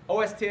possible.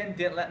 OS 10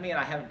 didn't let me, and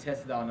I haven't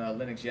tested on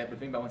Linux yet, but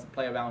if anybody wants to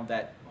play around with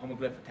that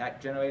Homoglyph attack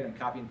generator and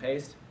copy and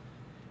paste,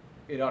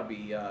 it ought to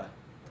be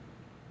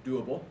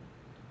doable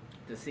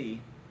to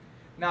see.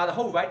 Now, the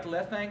whole right to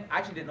left thing, I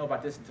actually didn't know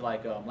about this until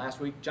like last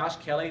week. Josh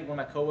Kelly, one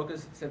of my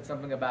coworkers, said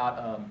something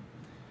about,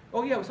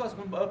 oh yeah, we saw this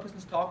one other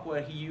person's talk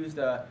where he used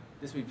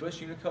this reverse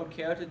Unicode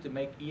character to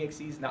make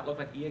EXEs not look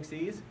like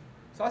EXEs.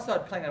 So I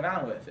started playing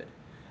around with it.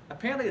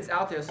 Apparently it's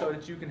out there so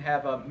that you can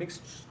have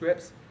mixed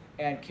scripts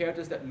and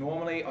characters that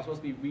normally are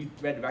supposed to be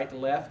read right to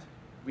left,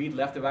 read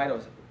left to right, or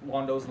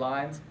along those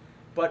lines.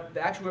 But the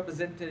actual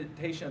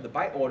representation of the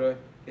byte order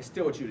is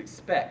still what you'd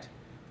expect.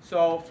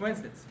 So, for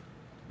instance,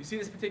 you see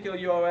this particular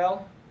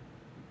URL?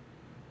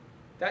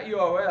 That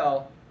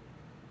URL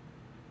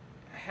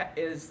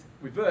is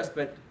reversed,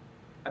 but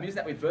I'm using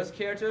that reverse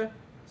character,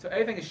 so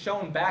everything is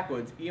shown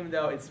backwards, even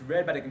though it's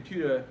read by the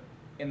computer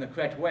in the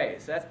correct way.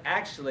 So that's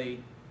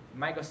actually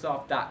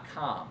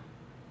Microsoft.com.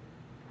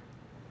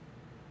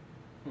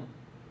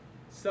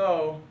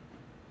 So,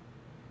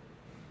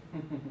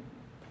 That's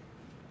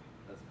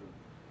cool.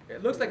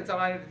 it looks like it's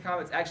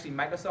online.com, it's actually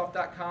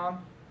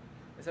Microsoft.com.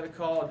 As I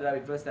recall, did I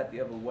reverse that the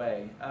other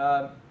way?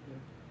 Actually,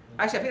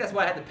 I think that's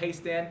what I had to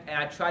paste in, and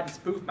I tried to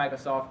spoof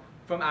Microsoft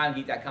from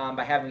IronGeek.com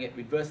by having it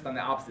reversed on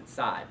the opposite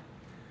side.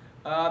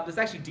 There's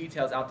actually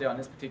details out there on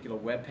this particular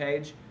web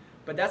page,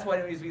 but that's one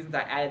of the reasons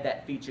I added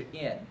that feature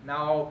in.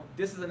 Now,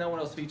 this is another one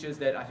of those features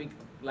that I think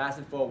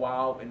lasted for a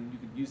while, and you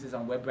could use this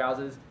on web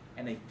browsers,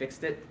 and they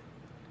fixed it.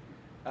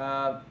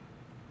 For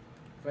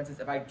instance,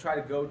 if I try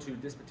to go to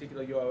this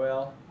particular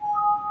URL,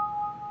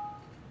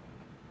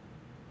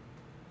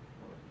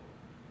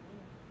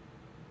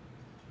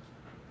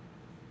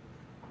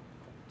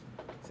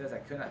 it says I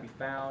could not be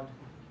found.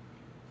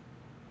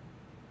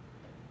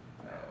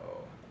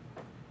 Oh.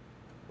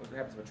 What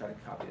happens if I try to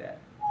copy that?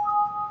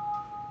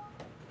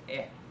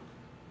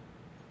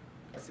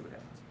 Let's see what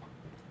happens.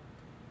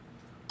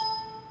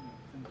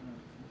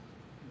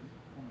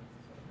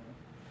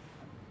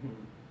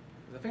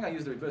 I think I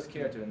used the reverse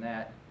character in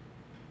that.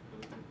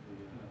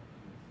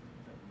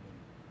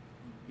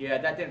 Yeah,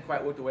 that didn't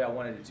quite work the way I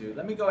wanted it to.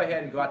 Let me go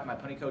ahead and go out to my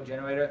Punycode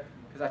generator,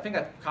 because I think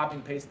I copied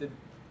and pasted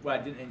what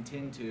I didn't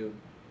intend to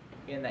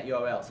in that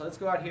URL. So let's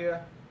go out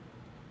here.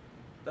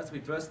 Let's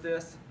reverse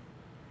this.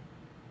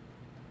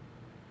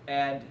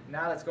 And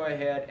now let's go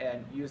ahead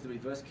and use the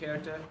reverse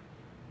character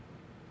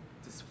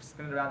to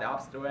spin it around the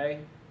opposite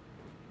way.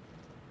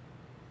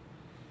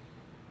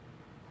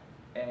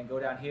 And go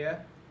down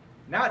here.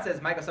 Now it says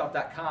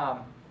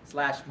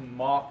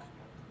Microsoft.com/Mark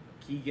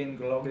Keegan,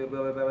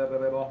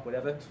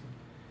 whatever.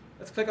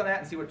 Let's click on that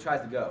and see what it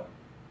tries to go.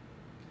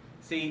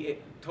 See,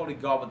 it totally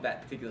gobbled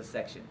that particular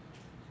section.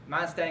 My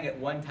understanding at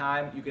one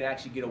time you could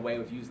actually get away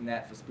with using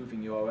that for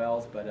spoofing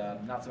URLs, but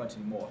not so much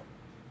anymore.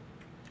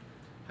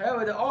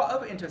 However, there are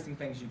other interesting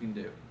things you can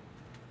do.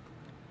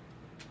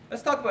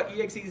 Let's talk about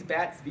EXEs,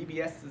 BATs,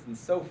 VBSs, and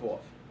so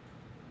forth.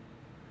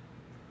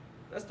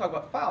 Let's talk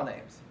about file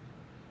names.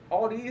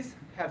 All these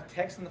have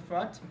text in the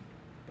front,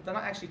 but they're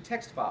not actually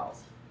text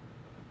files.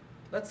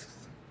 I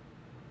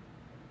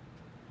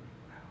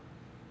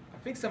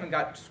think something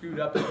got screwed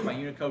up with my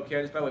Unicode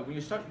characters. By the way, when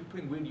you start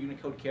putting weird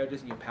Unicode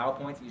characters in your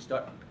PowerPoints and you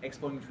start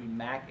exporting between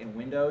Mac and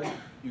Windows,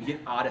 you get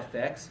odd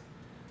effects.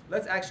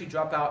 Let's actually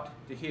drop out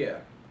to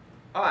here.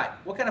 All right,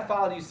 what kind of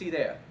file do you see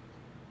there?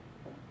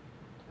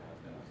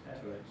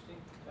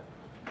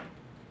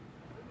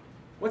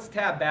 What's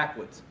tab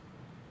backwards?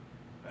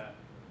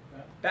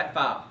 Bat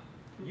file.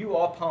 You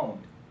are pwned.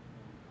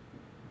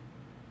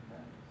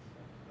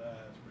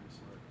 That's pretty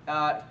slick.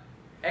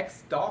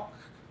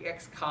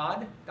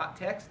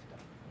 xcod.txt.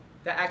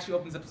 That actually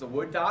opens up as a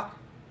Word doc.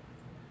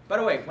 By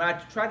the way, when I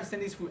tried to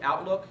send these through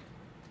Outlook,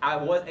 I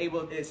was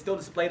able, it still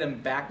displayed them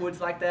backwards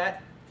like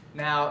that.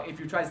 Now, if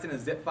you try to send a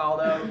zip file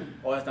though,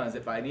 or that's not a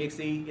zip file, an exe,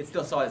 it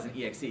still saw it as an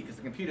exe because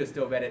the computer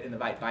still read it in the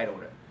right byte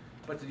order.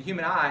 But to the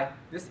human eye,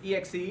 this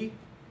exe,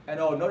 and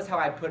oh, notice how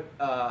I put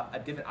a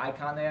different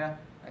icon there?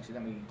 Actually,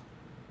 let me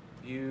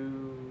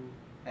view,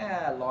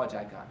 large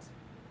icons.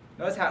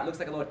 Notice how it looks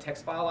like a little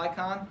text file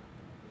icon?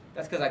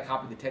 That's because I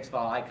copied the text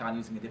file icon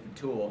using a different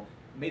tool,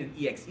 made an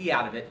exe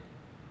out of it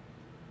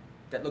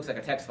that looks like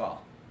a text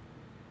file.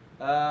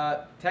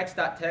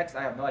 Text.txt,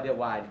 I have no idea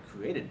why I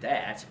created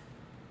that.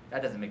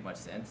 That doesn't make much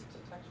sense. It's a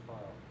text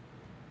file.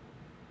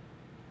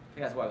 I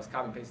think that's where I was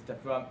copying and pasting stuff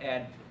from.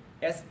 And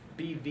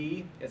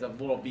SBV is a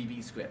little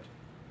VB script.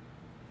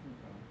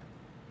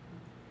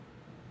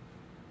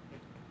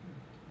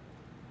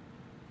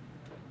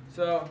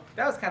 So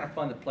that was kind of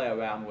fun to play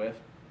around with.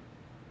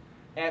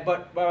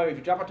 But by the way, if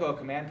you drop onto a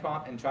command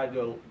prompt and try to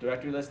do a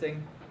directory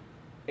listing,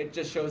 it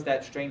just shows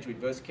that strange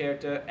reverse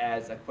character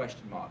as a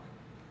question mark.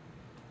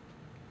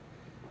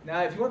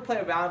 Now, if you want to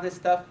play around with this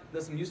stuff,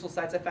 there's some useful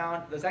sites I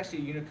found. There's actually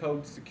a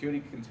Unicode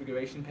security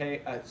configuration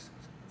page,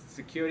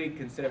 security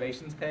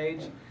considerations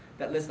page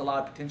that lists a lot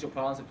of potential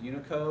problems with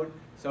Unicode.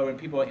 So when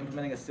people are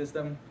implementing a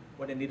system,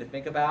 what they need to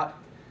think about.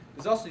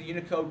 There's also the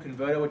Unicode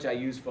converter, which I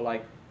use for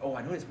like, oh,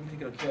 I know this one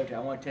particular character, I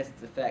want to test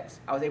its effects.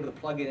 I was able to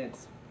plug in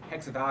its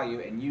hex value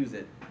and use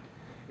it.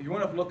 If you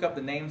want to look up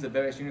the names of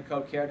various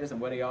Unicode characters and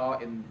where they are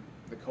in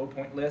the code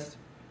point list,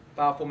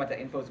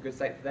 fileformat.info is a good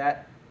site for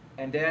that.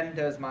 And then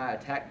there's my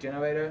attack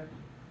generator,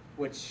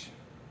 which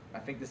I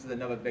think this is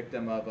another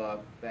victim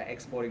of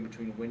exporting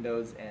between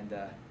Windows and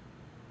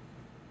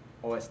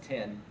OS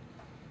X.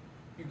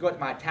 You go to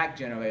my attack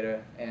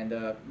generator and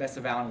mess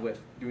around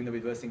with doing the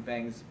reversing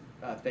things,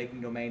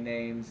 faking domain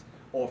names,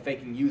 or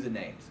faking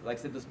usernames. Like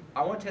I said,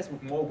 I want to test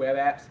with more web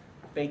apps,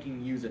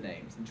 faking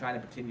usernames and trying to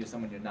pretend you're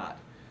someone you're not.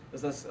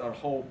 There's a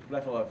whole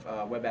plethora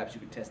of web apps you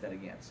could test that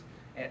against.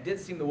 And it did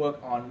seem to work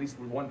on at least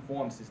with one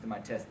form system I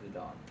tested it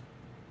on.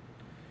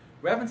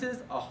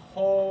 References, a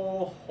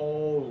whole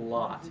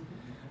lot.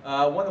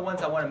 One of the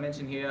ones I want to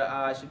mention here,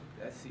 let's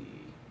see,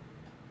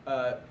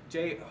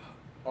 Jay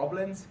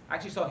Oblins. I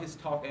actually saw his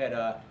talk at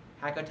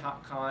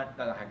DojoCon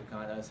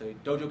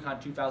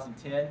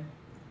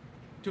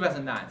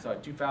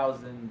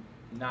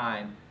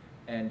 2009,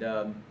 and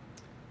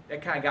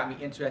that kind of got me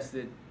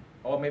interested,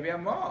 or maybe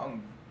I'm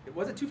wrong.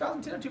 Was it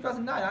 2010 or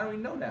 2009? I don't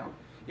even know now.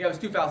 Yeah, it was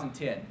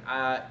 2010.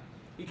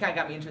 He kind of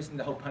got me interested in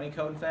the whole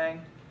Punycode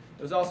thing.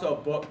 There's also a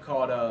book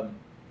called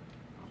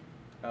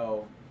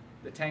The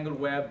Tangled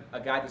Web, A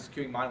Guide to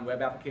Securing Modern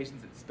Web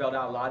Applications. It spelled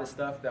out a lot of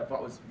stuff that I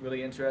thought was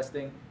really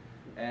interesting.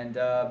 And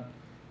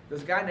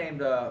there's a guy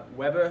named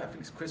Weber, I think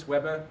it's Chris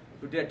Weber,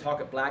 who did a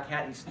talk at Black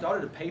Hat. He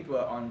started a paper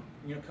on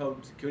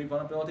Unicode security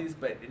vulnerabilities,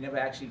 but it never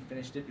actually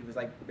finished it. It was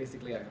like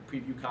basically like a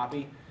preview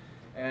copy.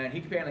 And he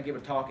apparently gave a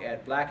talk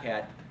at Black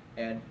Hat,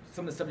 and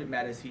some of the subject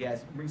matters he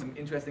has bring some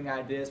interesting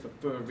ideas for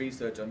further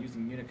research on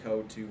using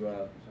Unicode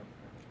to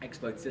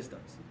exploit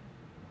systems.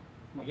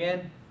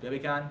 Again,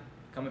 DojoCon,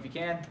 come if you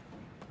can.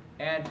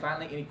 And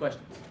finally, any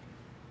questions?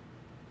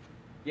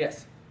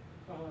 Yes?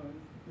 Is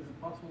it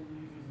possible to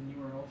use using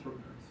URL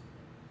shortcuts?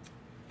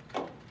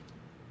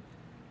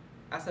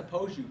 I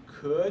suppose you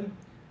could.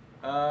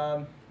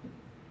 But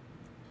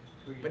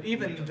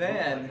even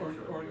then, Or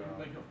you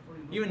make a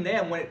free. even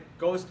then, when it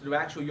goes to the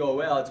actual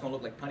URL, it's going to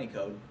look like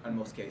Punycode in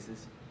most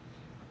cases.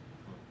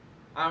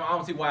 I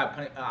don't see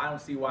why I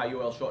don't see why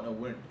URL shortener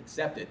wouldn't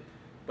accept it.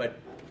 But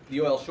the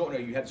URL shortener,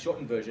 you have the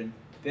shortened version.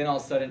 Then all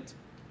of a sudden,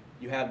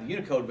 you have the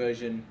Unicode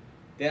version.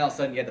 Then all of a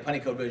sudden, you have the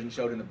Punycode version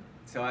showed in the.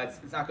 So it's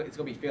not. It's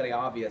going to be fairly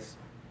obvious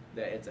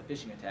that it's a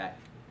phishing attack.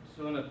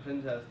 So in a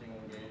pen testing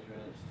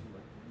engagement,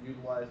 like,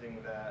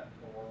 utilizing that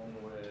along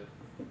with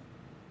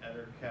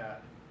EtherCat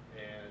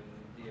and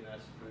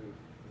DNS spoof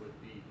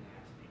would be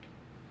nasty.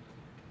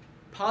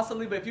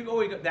 Possibly, but if you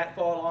go that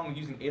far along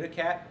using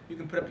AIDE, you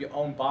can put up your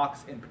own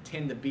box and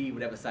pretend to be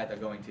whatever site they're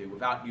going to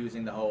without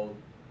using the whole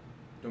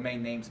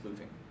domain name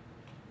spoofing.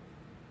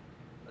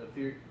 If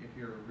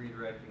you're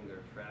redirecting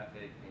their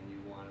traffic and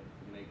you wanted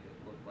to make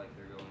it look like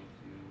they're going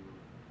to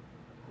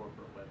a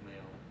corporate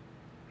webmail,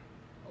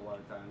 a lot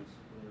of times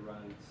when you're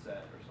running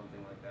set or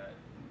something like that,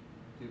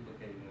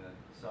 duplicating the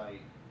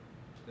site,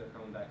 they're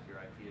coming back to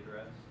your IP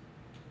address.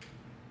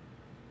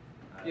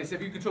 Yes,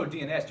 if you control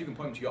DNS, you can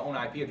point them to your own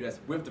IP address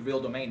with the real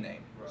domain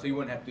name, so you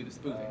wouldn't have to do the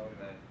spoofing.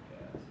 Okay.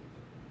 Yeah.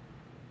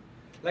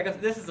 Like I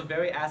said, this is a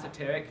very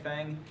esoteric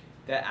thing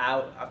that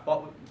I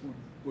thought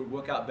would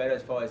work out better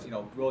as far as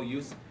real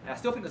use. And I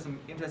still think there's some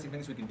interesting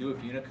things we can do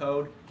with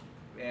Unicode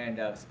and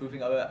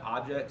spoofing other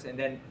objects. And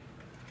then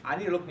I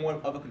need to look more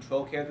at other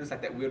control characters,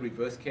 like that weird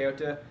reverse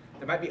character.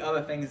 There might be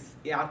other things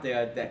out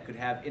there that could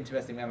have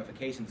interesting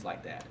ramifications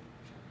like that.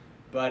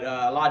 But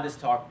a lot of this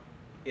talk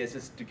is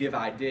just to give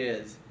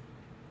ideas,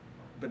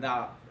 but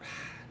not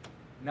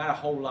a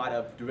whole lot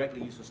of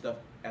directly useful stuff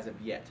as of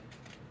yet.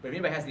 But if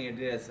anybody has any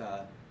ideas,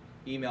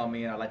 email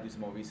me and I'd like to do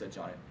some more research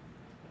on it.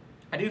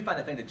 I do find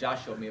the thing that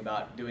Josh showed me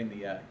about doing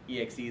the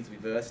EXEs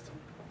reversed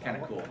kind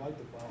of cool. I like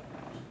the file.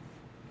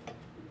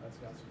 That's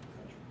got some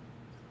potential.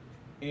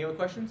 Any other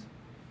questions?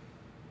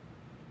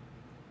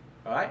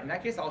 All right, in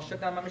that case, I'll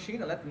shut down my machine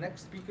and let the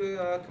next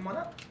speaker come on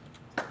up.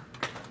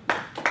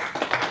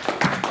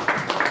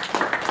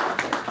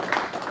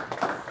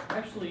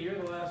 Actually, you're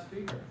the last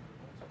speaker.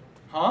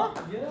 Huh?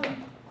 Yeah.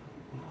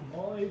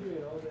 All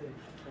Adrian all day.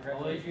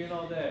 All Adrian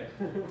all day.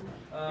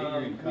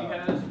 We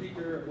had a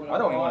speaker. I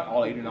don't want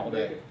all Adrian all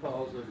day.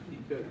 Calls if he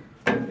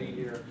could be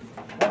here.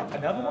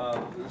 Another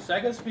one? The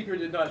second speaker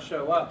did not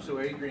show up, so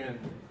Adrian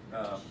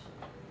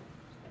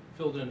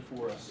filled in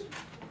for us.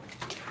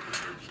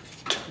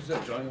 Is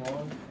that Johnny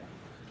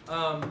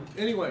Long?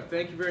 Anyway,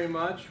 thank you very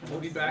much. We'll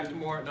be back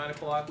tomorrow at 9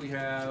 o'clock. We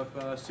have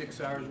 6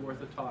 hours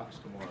worth of talks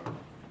tomorrow.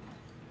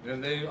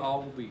 And they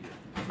all will be here.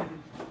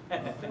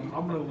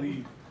 I'm going to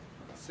leave.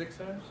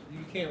 6 hours?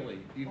 You can't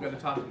leave. You've got to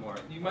talk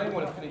tomorrow. You might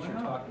want to finish your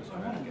talk this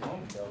morning.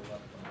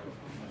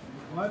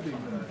 Might be a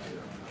good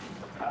idea.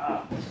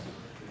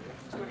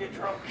 Let's go get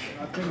drunk.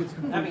 I think it's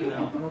complete. I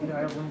don't think I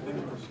have room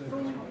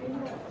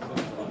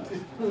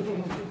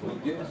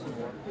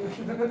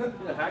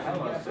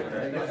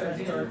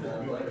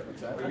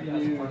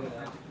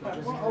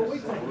Oh,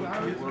 wait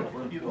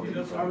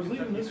till I was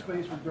leaving this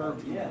space with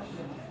Derby. Yeah.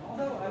 I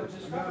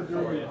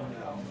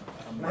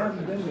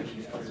haven't been there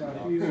yet, so I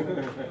feel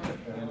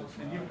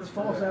it's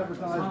false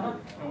advertisement.